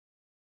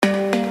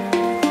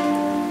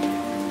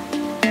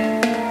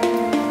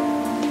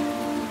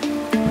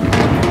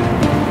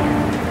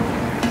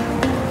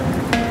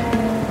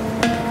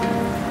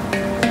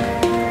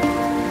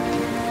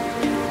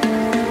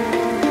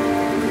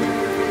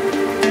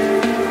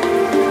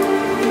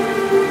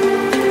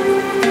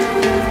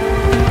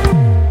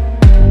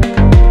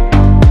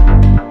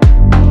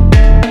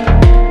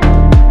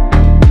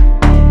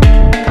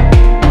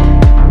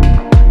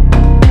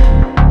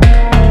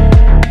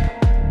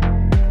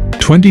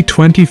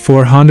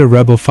2024 Honda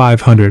Rebel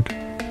 500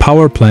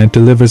 power plant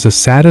delivers a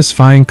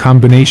satisfying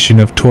combination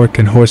of torque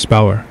and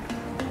horsepower.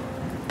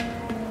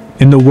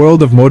 In the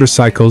world of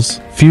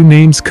motorcycles, few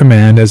names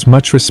command as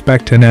much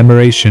respect and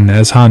admiration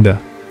as Honda.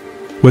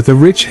 With a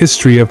rich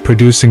history of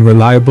producing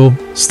reliable,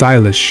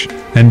 stylish,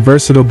 and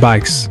versatile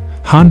bikes,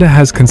 Honda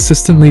has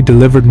consistently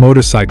delivered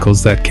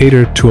motorcycles that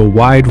cater to a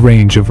wide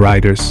range of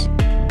riders.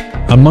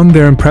 Among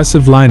their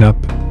impressive lineup,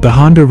 the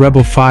Honda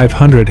Rebel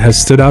 500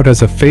 has stood out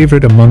as a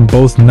favorite among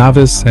both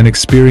novice and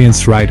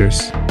experienced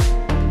riders.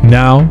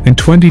 Now, in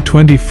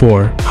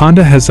 2024,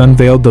 Honda has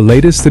unveiled the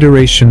latest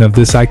iteration of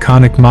this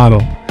iconic model,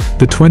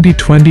 the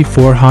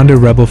 2024 Honda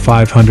Rebel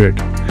 500,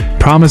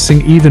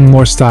 promising even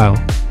more style,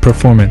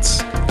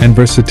 performance, and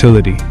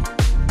versatility.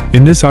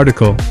 In this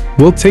article,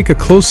 we'll take a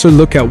closer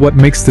look at what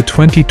makes the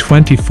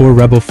 2024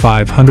 Rebel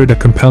 500 a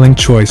compelling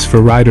choice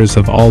for riders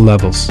of all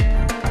levels.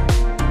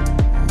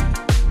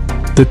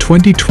 The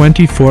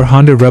 2024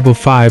 Honda Rebel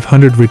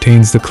 500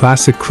 retains the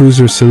classic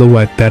cruiser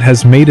silhouette that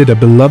has made it a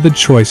beloved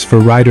choice for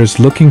riders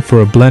looking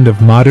for a blend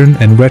of modern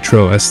and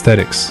retro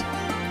aesthetics.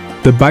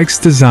 The bike's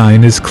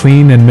design is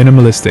clean and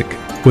minimalistic,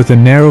 with a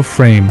narrow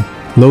frame,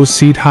 low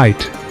seat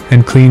height,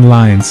 and clean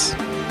lines.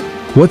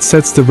 What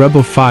sets the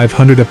Rebel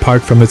 500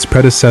 apart from its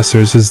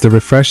predecessors is the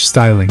refreshed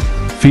styling,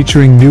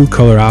 featuring new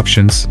color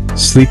options,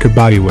 sleeker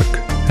bodywork,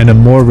 and a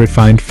more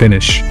refined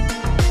finish.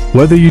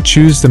 Whether you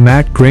choose the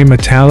matte gray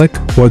metallic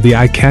or the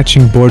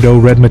eye-catching Bordeaux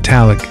red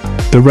metallic,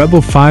 the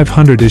Rebel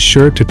 500 is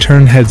sure to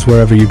turn heads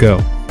wherever you go.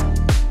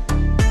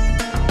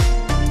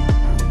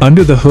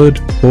 Under the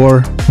hood,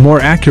 or, more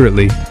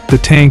accurately, the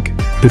tank,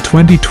 the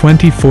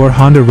 2024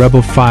 Honda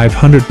Rebel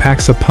 500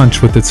 packs a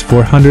punch with its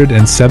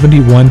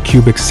 471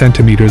 cubic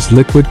centimeters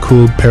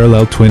liquid-cooled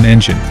parallel twin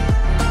engine.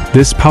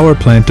 This power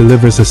plant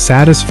delivers a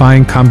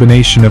satisfying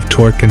combination of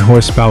torque and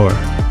horsepower,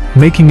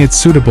 making it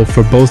suitable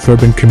for both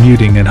urban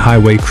commuting and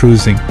highway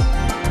cruising.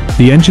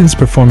 The engine's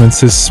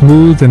performance is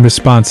smooth and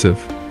responsive,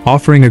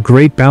 offering a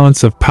great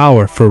balance of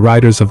power for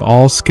riders of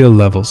all skill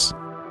levels.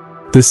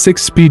 The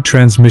 6-speed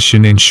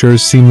transmission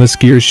ensures seamless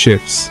gear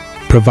shifts,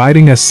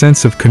 providing a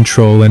sense of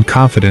control and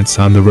confidence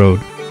on the road.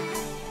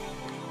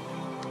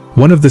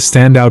 One of the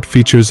standout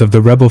features of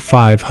the Rebel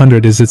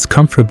 500 is its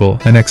comfortable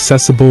and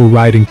accessible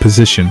riding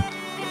position.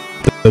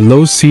 The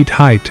low seat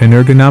height and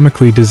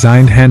ergonomically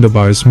designed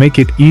handlebars make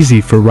it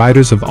easy for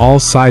riders of all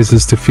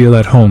sizes to feel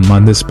at home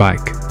on this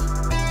bike.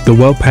 The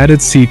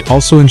well-padded seat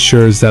also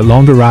ensures that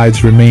longer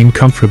rides remain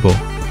comfortable,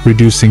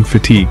 reducing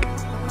fatigue.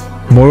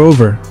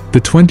 Moreover,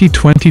 the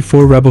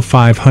 2024 Rebel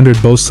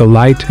 500 boasts a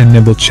light and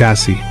nimble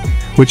chassis,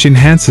 which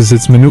enhances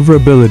its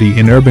maneuverability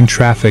in urban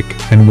traffic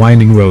and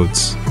winding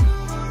roads.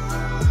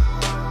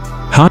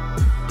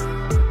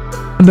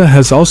 Honda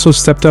has also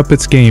stepped up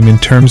its game in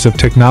terms of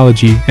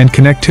technology and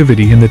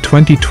connectivity in the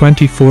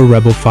 2024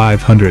 Rebel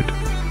 500.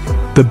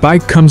 The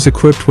bike comes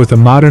equipped with a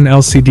modern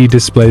LCD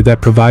display that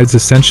provides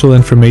essential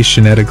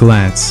information at a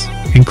glance,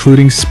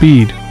 including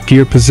speed,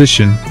 gear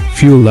position,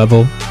 fuel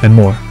level, and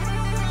more.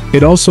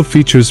 It also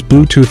features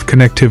Bluetooth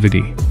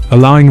connectivity,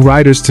 allowing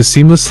riders to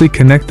seamlessly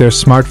connect their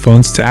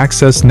smartphones to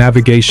access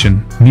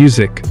navigation,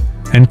 music,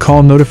 and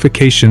call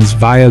notifications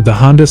via the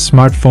Honda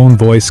Smartphone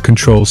Voice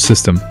Control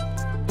System.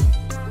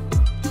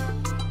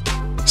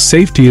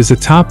 Safety is a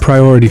top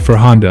priority for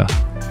Honda,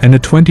 and the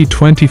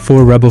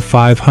 2024 Rebel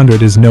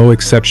 500 is no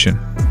exception.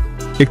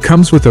 It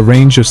comes with a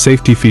range of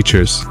safety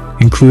features,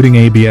 including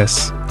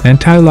ABS,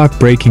 anti-lock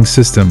braking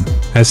system,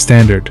 as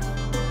standard.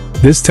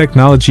 This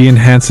technology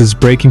enhances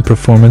braking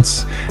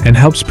performance and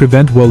helps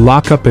prevent wheel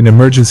lockup in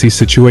emergency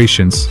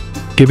situations,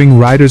 giving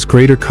riders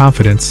greater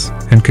confidence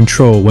and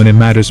control when it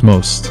matters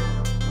most.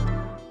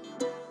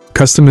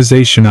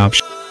 Customization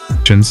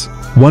options.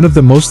 One of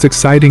the most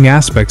exciting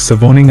aspects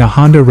of owning a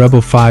Honda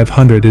Rebel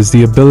 500 is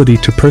the ability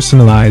to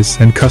personalize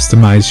and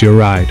customize your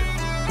ride.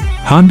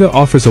 Honda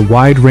offers a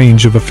wide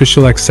range of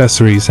official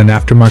accessories and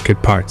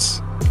aftermarket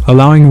parts,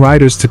 allowing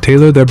riders to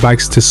tailor their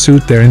bikes to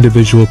suit their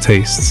individual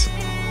tastes.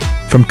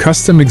 From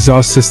custom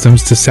exhaust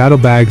systems to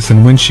saddlebags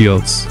and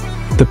windshields,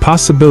 the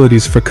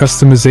possibilities for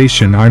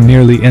customization are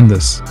nearly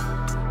endless.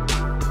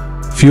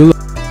 Fuel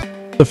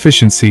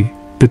efficiency.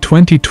 The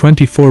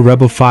 2024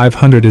 Rebel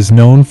 500 is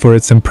known for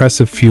its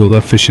impressive fuel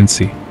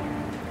efficiency.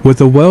 With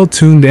a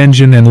well-tuned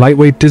engine and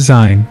lightweight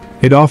design,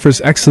 it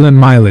offers excellent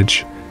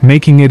mileage,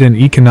 making it an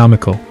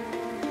economical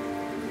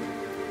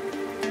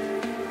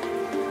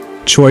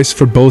choice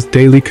for both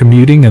daily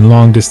commuting and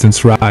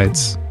long-distance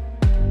rides.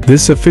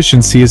 This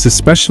efficiency is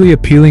especially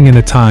appealing in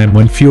a time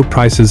when fuel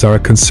prices are a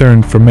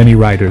concern for many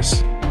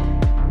riders.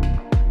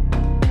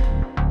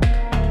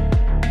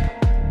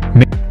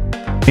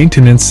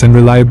 Maintenance and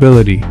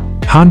reliability.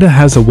 Honda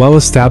has a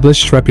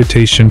well-established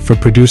reputation for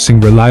producing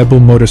reliable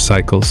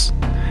motorcycles,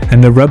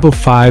 and the Rebel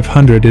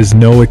 500 is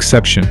no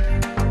exception.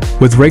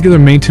 With regular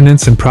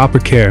maintenance and proper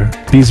care,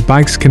 these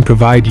bikes can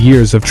provide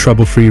years of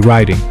trouble-free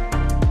riding.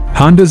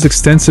 Honda's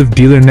extensive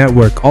dealer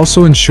network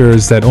also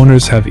ensures that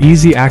owners have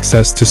easy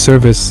access to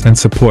service and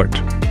support.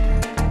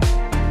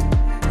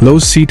 Low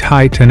seat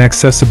height and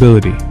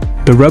accessibility.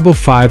 The Rebel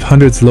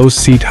 500's low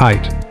seat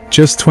height,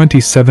 just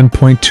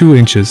 27.2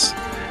 inches,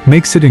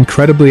 makes it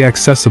incredibly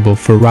accessible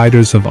for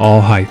riders of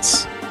all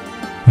heights.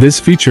 This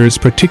feature is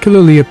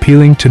particularly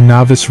appealing to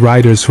novice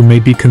riders who may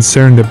be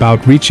concerned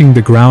about reaching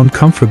the ground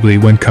comfortably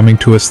when coming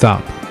to a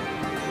stop.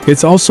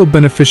 It's also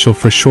beneficial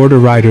for shorter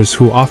riders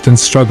who often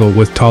struggle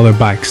with taller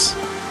bikes.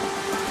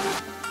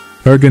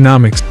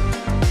 Ergonomics.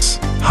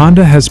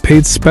 Honda has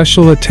paid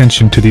special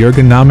attention to the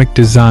ergonomic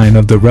design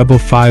of the Rebel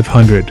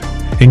 500,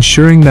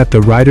 ensuring that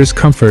the rider's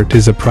comfort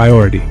is a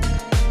priority.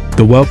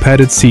 The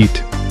well-padded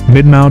seat,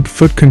 mid-mount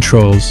foot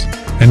controls,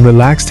 and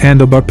relaxed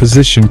handlebar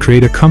position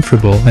create a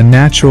comfortable and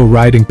natural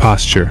riding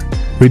posture,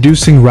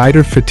 reducing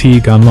rider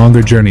fatigue on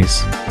longer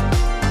journeys.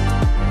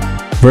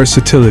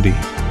 Versatility.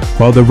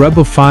 While the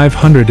Rebel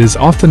 500 is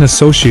often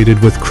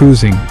associated with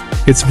cruising,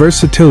 its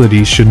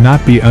versatility should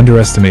not be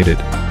underestimated.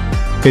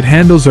 It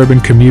handles urban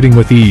commuting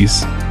with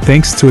ease,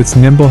 thanks to its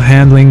nimble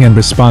handling and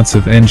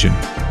responsive engine.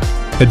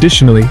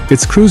 Additionally,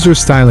 its cruiser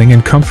styling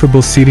and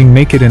comfortable seating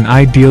make it an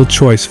ideal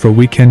choice for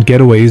weekend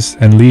getaways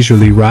and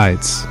leisurely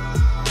rides.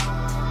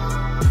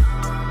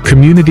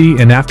 Community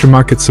and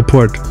aftermarket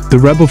support. The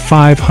Rebel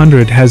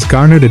 500 has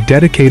garnered a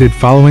dedicated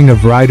following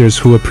of riders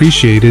who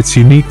appreciate its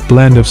unique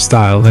blend of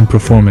style and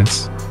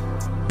performance.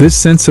 This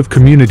sense of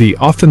community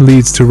often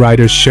leads to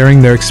riders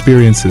sharing their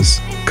experiences,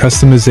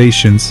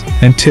 customizations,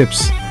 and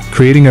tips,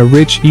 creating a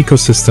rich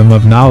ecosystem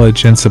of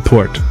knowledge and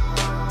support.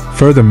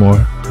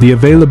 Furthermore, the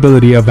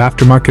availability of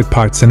aftermarket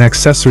parts and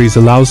accessories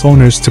allows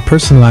owners to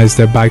personalize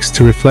their bikes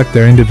to reflect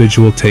their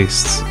individual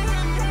tastes.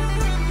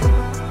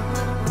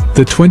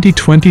 The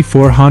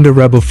 2024 Honda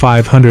Rebel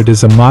 500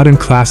 is a modern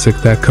classic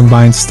that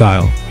combines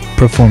style,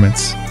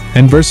 performance,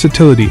 and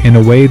versatility in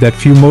a way that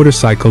few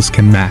motorcycles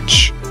can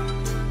match.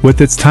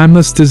 With its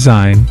timeless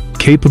design,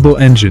 capable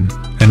engine,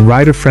 and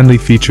rider-friendly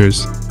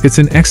features, it's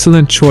an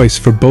excellent choice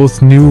for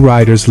both new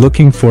riders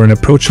looking for an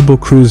approachable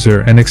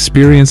cruiser and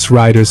experienced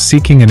riders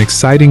seeking an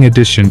exciting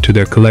addition to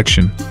their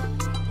collection.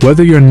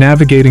 Whether you're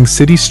navigating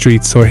city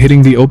streets or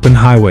hitting the open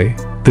highway,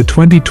 the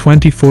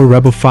 2024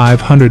 Rebel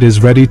 500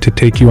 is ready to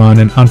take you on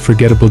an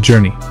unforgettable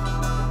journey.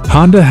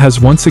 Honda has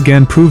once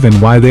again proven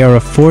why they are a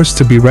force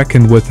to be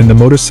reckoned with in the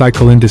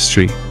motorcycle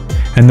industry,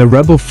 and the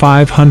Rebel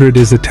 500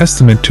 is a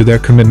testament to their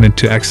commitment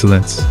to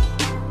excellence.